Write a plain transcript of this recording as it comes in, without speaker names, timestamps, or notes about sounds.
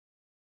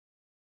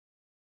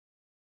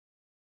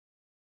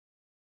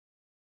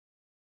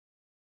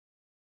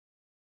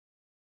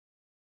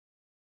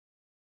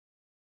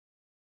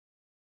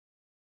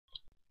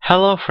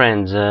Hello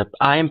friends,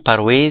 I am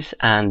Parvez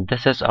and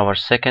this is our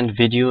second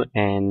video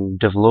in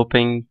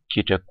developing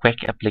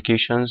QtQuick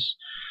applications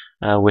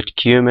with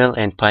QML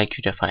and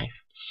QtQuick.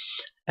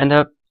 In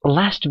the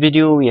last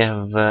video we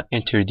have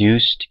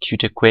introduced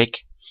QtQuick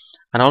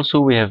and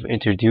also we have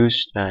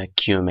introduced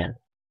QML.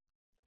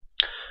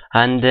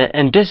 And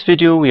in this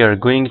video we are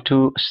going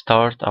to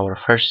start our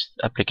first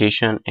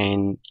application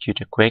in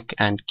QtQuick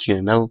and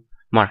QML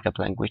markup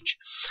language.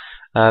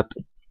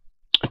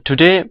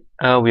 Today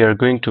we are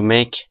going to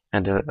make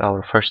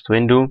our first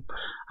window,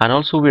 and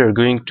also we are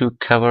going to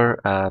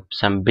cover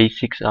some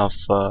basics of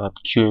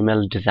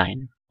QML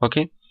design.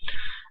 Okay,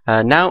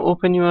 now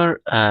open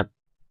your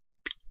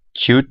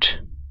Qt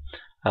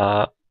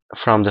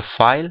from the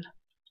file,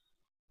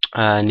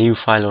 new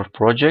file or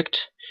project,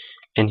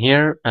 and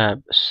here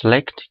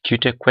select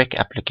QtQuick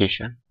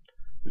application.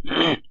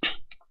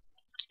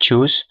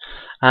 Choose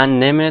and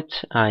name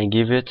it. I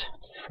give it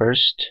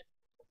first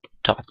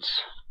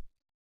dots.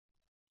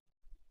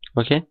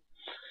 Okay,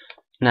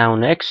 now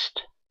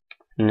next,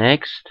 and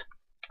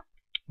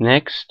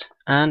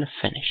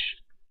finish.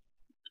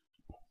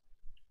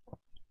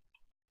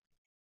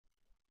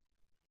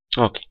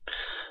 Okay,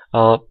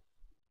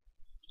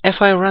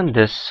 if I run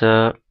this,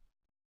 you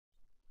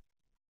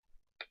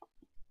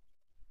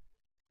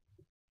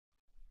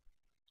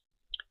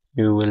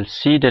will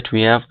see that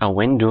we have a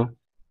window.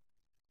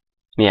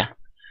 Yeah,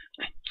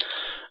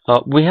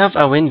 we have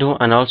a window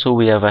and also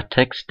we have a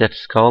text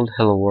that's called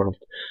hello world,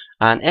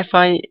 and if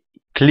I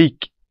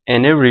click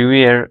and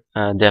everywhere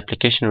the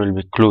application will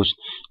be closed,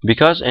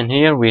 because in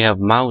here we have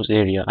mouse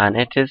area and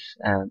it is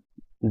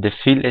the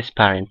field is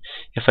parent.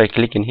 If I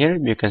click in here,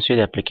 you can see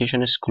the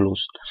application is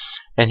closed,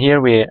 and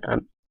here we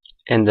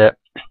and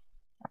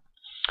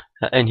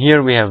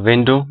here we have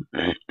window.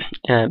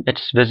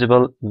 It's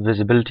visible,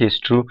 visibility is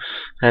true,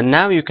 and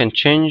now you can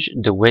change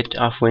the width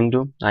of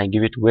window. I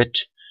give it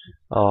width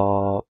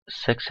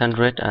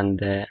 600 and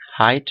the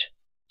height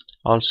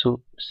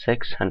also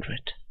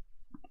 600.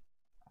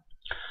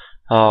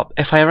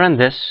 If I run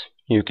this,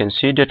 you can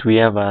see that we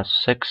have a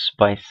 6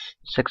 by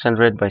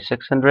 600 by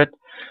 600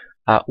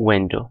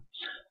 window.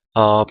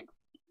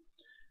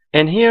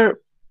 And here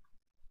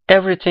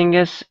everything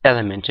is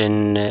element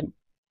in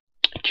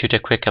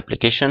QtQuick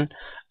application.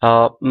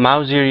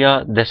 Mouse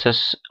area, this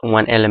is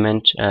one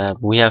element.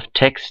 We have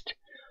text,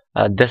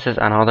 this is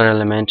another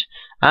element,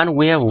 and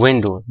we have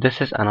window,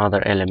 this is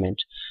another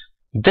element.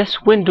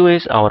 This window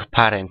is our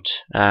parent,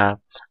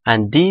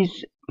 and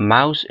these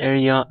mouse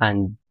area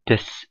and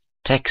this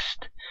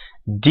text,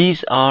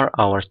 these are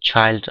our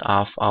child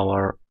of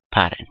our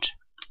parent.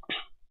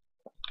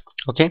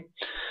 Okay,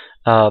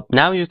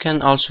 now you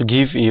can also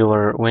give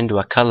your window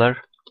a color.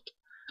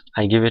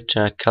 I give it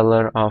a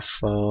color of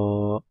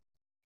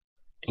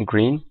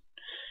green.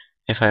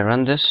 If I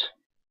run this,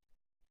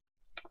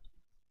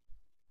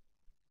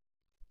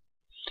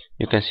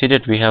 you can see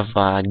that we have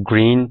a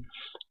green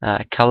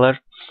color.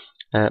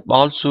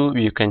 Also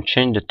you can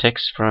change the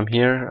text from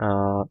here.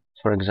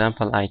 For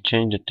example, I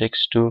change the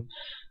text to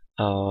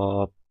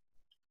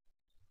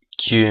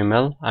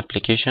QML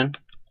application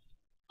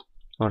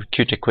or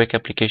QtQuick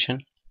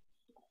application.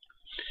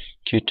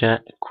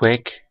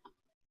 QtQuick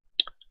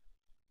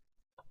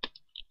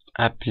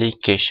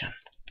application.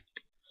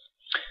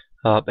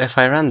 If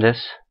I run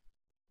this,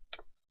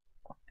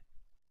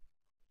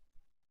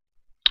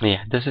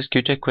 yeah, this is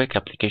QtQuick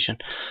application.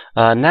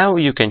 Now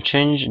you can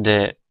change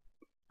the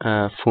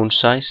font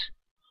size.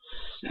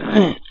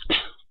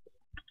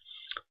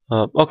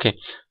 Okay,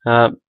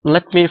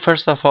 let me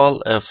first of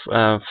all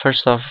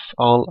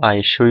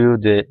I show you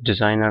the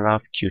designer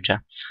of Qt.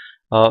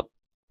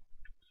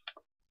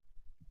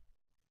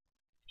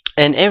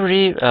 In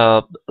every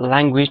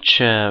language,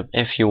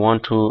 if you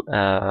want to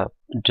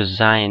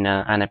design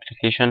an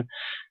application,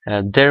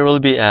 there will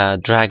be a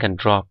drag and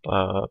drop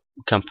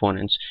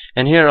components,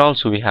 and here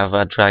also we have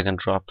a drag and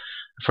drop.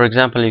 For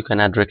example, you can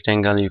add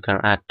rectangle, you can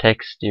add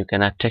text, you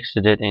can add text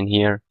edit in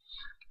here.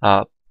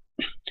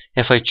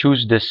 If I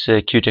choose this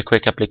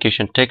QtQuick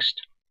application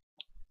text,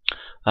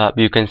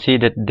 you can see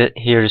that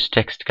here is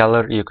text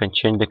color. You can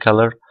change the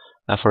color.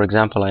 For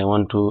example, I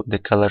want the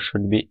color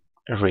should be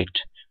red.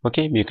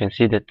 Okay, you can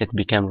see that it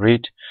became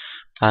red.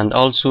 And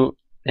also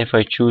if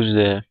I choose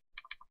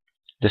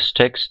this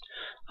text,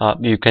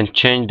 you can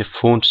change the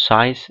font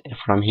size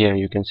from here.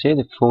 You can see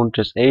the font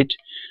is 8,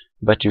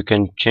 but you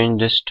can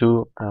change this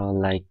to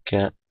like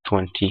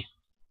 20,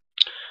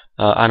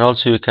 and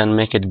also you can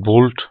make it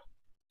bold.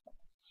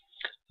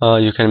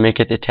 You can make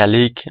it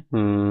italic,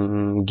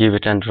 give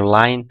it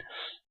underline,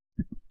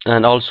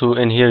 and also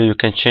in here you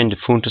can change the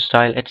font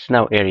style. It's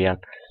now Arial.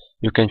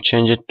 You can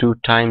change it to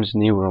Times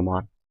New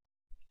Roman,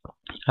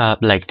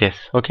 like this.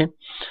 Okay,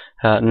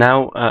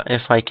 now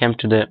if I come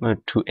to the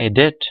to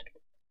edit,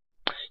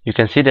 you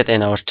can see that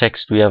in our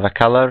text we have a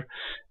color,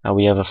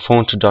 we have a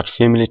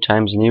font.family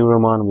Times New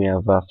Roman, we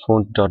have a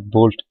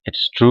font.bold,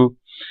 it's true,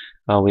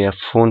 we have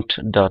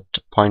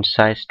font.point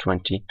size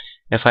 20.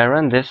 If I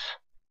run this,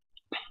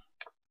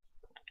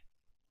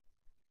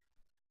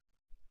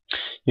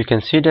 you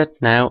can see that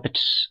now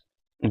it's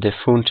the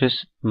font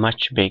is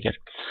much bigger.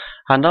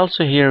 And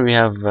also here we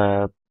have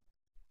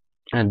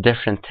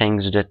different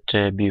things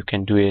that you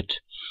can do it.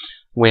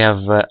 We have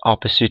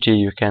opacity,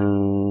 you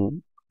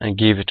can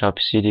give it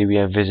opacity. We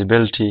have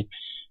visibility,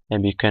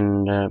 and you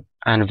can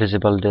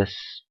unvisible this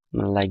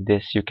like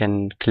this. You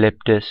can clip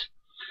this.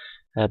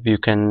 You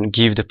can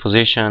give the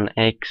position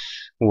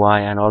X, Y,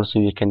 and also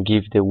you can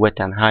give the width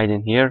and height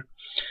in here.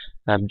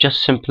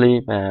 Just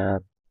simply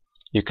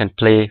you can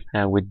play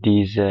with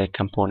these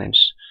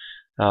components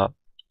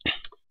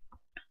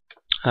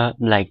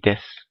like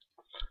this.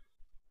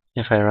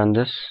 If I run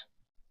this,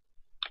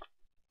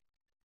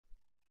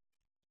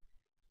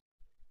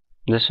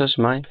 this is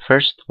my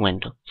first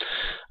window.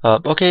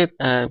 Okay,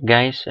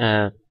 guys,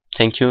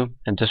 thank you.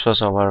 And this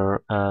was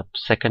our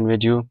second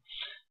video.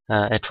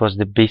 It was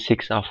the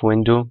basics of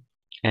window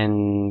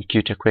in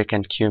QtQuick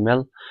and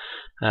QML.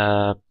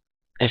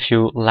 If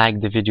you like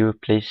the video,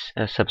 please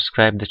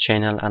subscribe the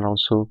channel, and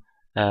also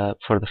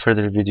for the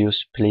further videos,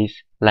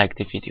 please like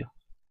the video.